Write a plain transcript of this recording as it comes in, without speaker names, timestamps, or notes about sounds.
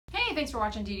thanks for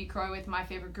watching Dee Dee Croy with My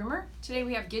Favorite Groomer. Today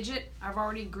we have Gidget. I've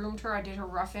already groomed her. I did her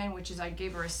rough in, which is I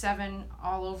gave her a 7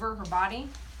 all over her body.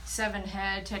 7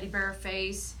 head, teddy bear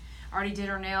face. I already did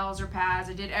her nails, her pads.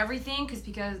 I did everything because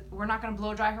we're not going to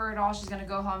blow dry her at all. She's going to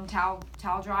go home towel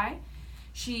dry.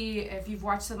 If you've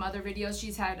watched some other videos,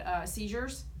 she's had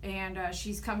seizures, and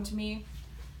she's come to me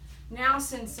now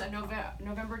since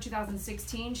November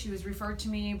 2016. She was referred to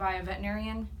me by a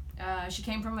veterinarian. She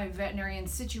came from a veterinarian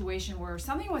situation where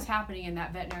something was happening in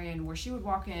that veterinarian where she would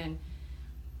walk in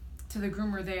to the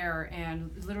groomer there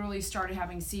and literally started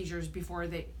having seizures before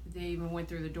they even went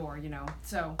through the door, you know.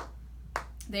 So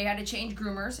they had to change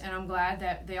groomers, and I'm glad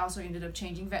that they also ended up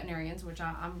changing veterinarians, which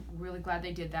I'm really glad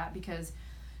they did that, because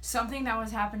something that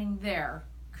was happening there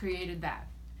created that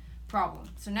problem.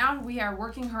 So now we are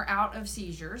working her out of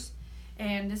seizures.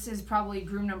 And this is probably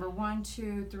groom number 1,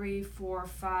 2, 3, 4,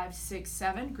 5, 6,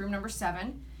 7. Groom number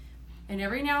 7. And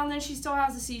every now and then she still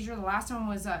has a seizure. The last one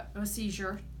was a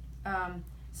seizure.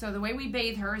 So the way we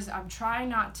bathe her is I'm trying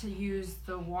not to use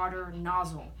the water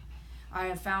nozzle. I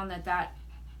have found that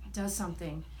does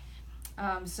something.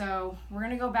 So we're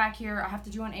going to go back here. I have to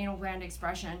do an anal gland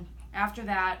expression. After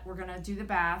that, we're going to do the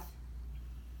bath.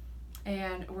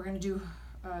 And we're going to do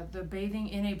the bathing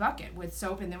in a bucket with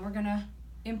soap. And then we're going to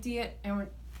empty it. And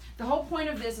the whole point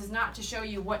of this is not to show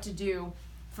you what to do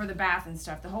for the bath and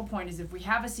stuff. The whole point is if we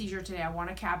have a seizure today, I want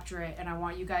to capture it, and I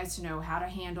want you guys to know how to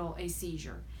handle a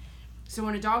seizure. So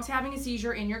when a dog's having a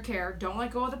seizure in your care, don't let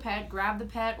go of the pet. Grab the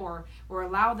pet or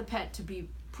allow the pet to be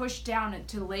pushed down and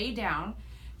to lay down.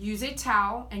 Use a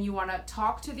towel, and you want to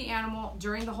talk to the animal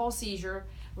during the whole seizure.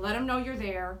 Let them know you're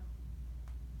there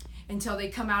until they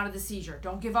come out of the seizure.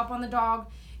 Don't give up on the dog.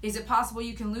 Is it possible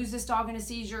you can lose this dog in a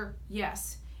seizure?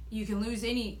 Yes. You can lose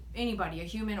anybody, a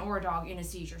human or a dog, in a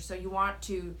seizure. So you want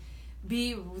to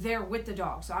be there with the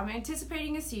dog. So I'm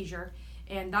anticipating a seizure,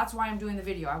 and that's why I'm doing the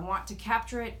video. I want to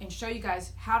capture it and show you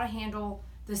guys how to handle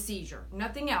the seizure.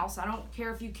 Nothing else. I don't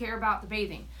care if you care about the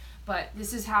bathing, but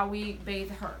this is how we bathe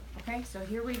her. Okay, so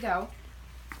here we go.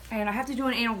 And I have to do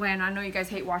an anal gland. I know you guys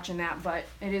hate watching that, but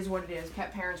it is what it is.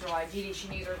 Pet parents are like, Dee Dee, she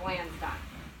needs her glands done.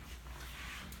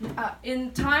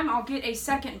 In time, I'll get a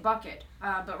second bucket,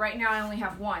 but right now I only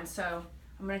have one, so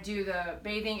I'm going to do the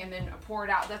bathing and then pour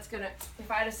it out. That's going to, if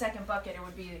I had a second bucket, it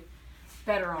would be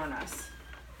better on us.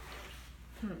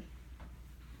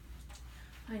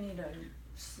 I need a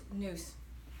noose.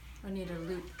 I need a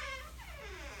loop.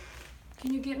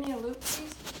 Can you get me a loop,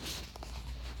 please?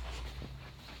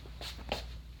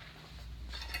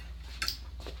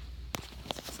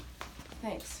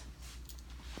 Thanks.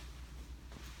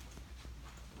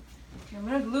 I'm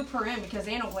going to loop her in because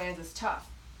anal glands is tough.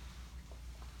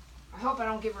 I hope I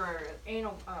don't give her an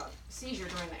anal seizure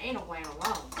during the anal gland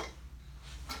alone.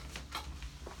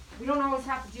 We don't always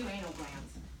have to do anal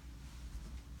glands.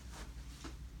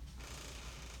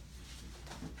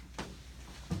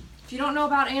 If you don't know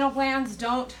about anal glands,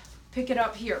 don't pick it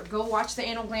up here. Go watch the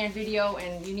anal gland video,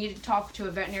 and you need to talk to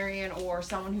a veterinarian or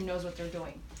someone who knows what they're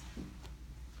doing.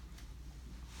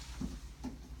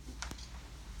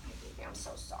 I'm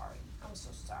so sorry. I'm so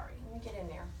sorry. Let me get in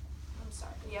there. I'm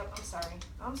sorry. Yep, I'm sorry.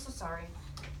 I'm so sorry.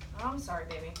 I'm sorry,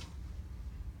 baby.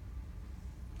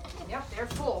 Yep, they're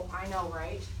full. I know,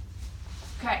 right?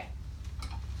 Okay.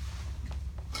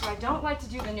 So I don't like to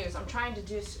do the noose. I'm trying to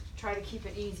just try to keep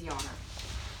it easy on her.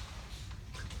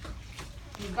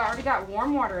 You've already got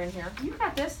warm water in here. You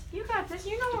got this. You got this.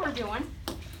 You know what we're doing.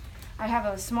 I have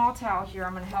a small towel here.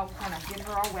 I'm going to help kind of get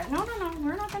her all wet. No, no, no.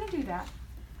 We're not going to do that.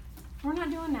 We're not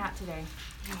doing that today.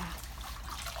 Yeah.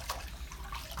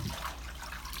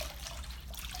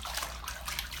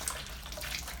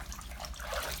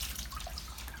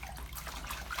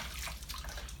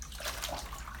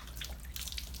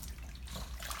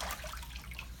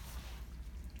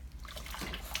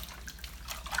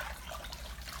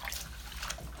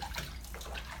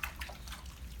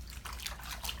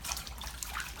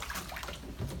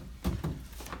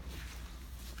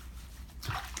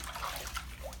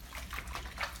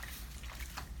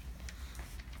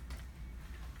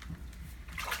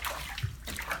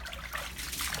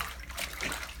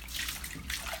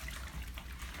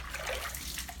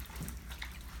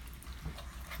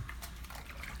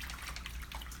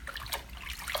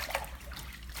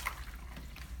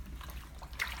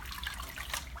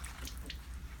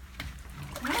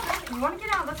 You want to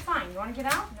get out? That's fine. You want to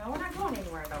get out? No, we're not going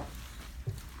anywhere, though.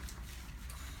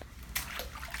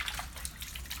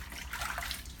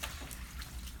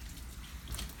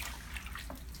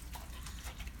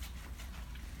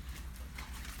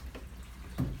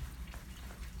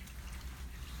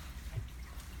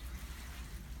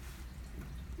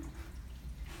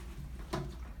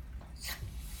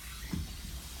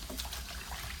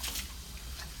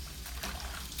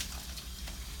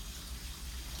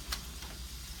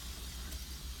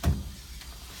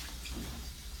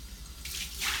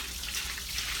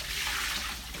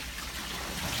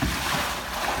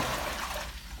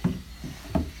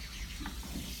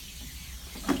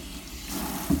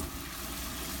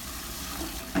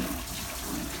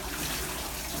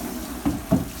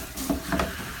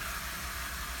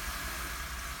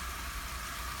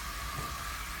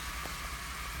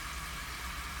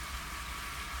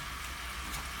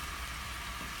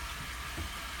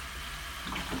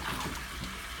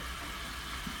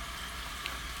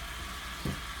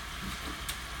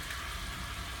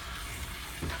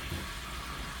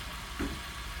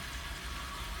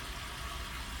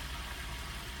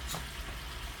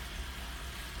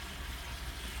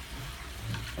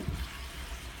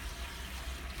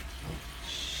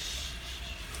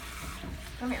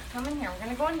 Come here. Come in here. We're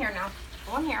gonna go in here now.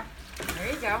 Go in here.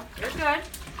 There you go. You're good.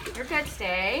 You're good.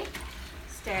 Stay.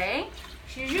 Stay.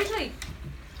 She's usually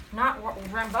not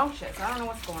rambunctious. I don't know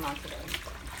what's going on today.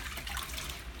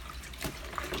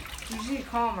 Usually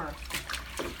calmer.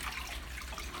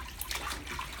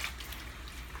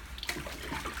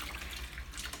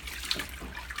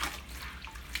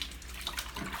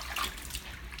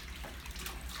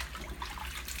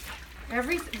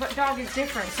 Every dog is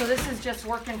different, so this is just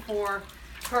working for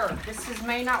her.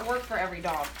 May not work for every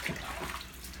dog.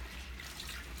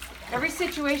 Every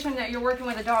situation that you're working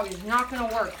with a dog is not going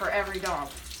to work for every dog,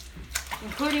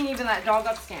 including even that dog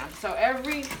upstand. So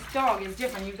every dog is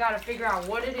different. You've got to figure out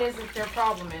what it is that their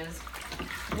problem is,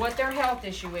 what their health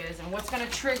issue is, and what's going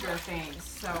to trigger things.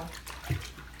 So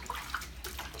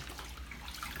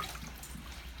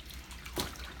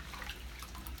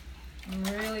I'm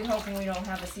really hoping we don't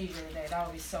have a seizure today. That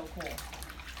would be so cool.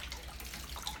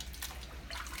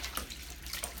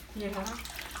 Yeah.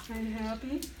 Are you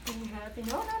happy? Are you happy?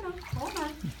 No. Hold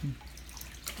on.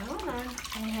 Hold on.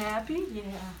 Are you happy? Yeah.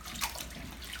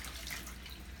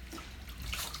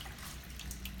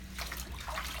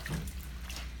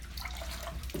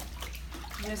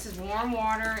 This is warm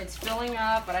water. It's filling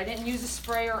up, but I didn't use a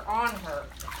sprayer on her.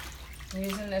 I'm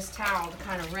using this towel to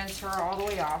kind of rinse her all the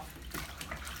way off.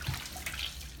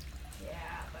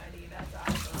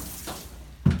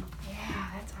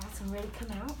 Ready?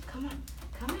 Come out. Come on.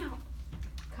 Come out.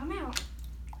 Come out.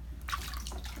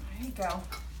 There you go.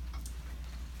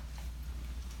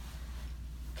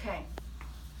 Okay.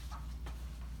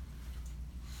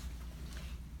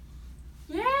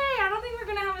 Yay! I don't think we're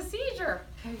gonna have a seizure.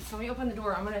 Okay, so let me open the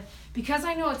door. Because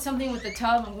I know it's something with the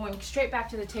tub, I'm going straight back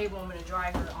to the table. I'm gonna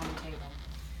dry her on the table.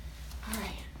 All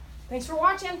right. Thanks for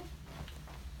watching.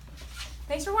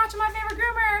 Thanks for watching my favorite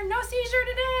groomer. No seizure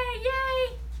today.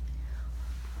 Yay!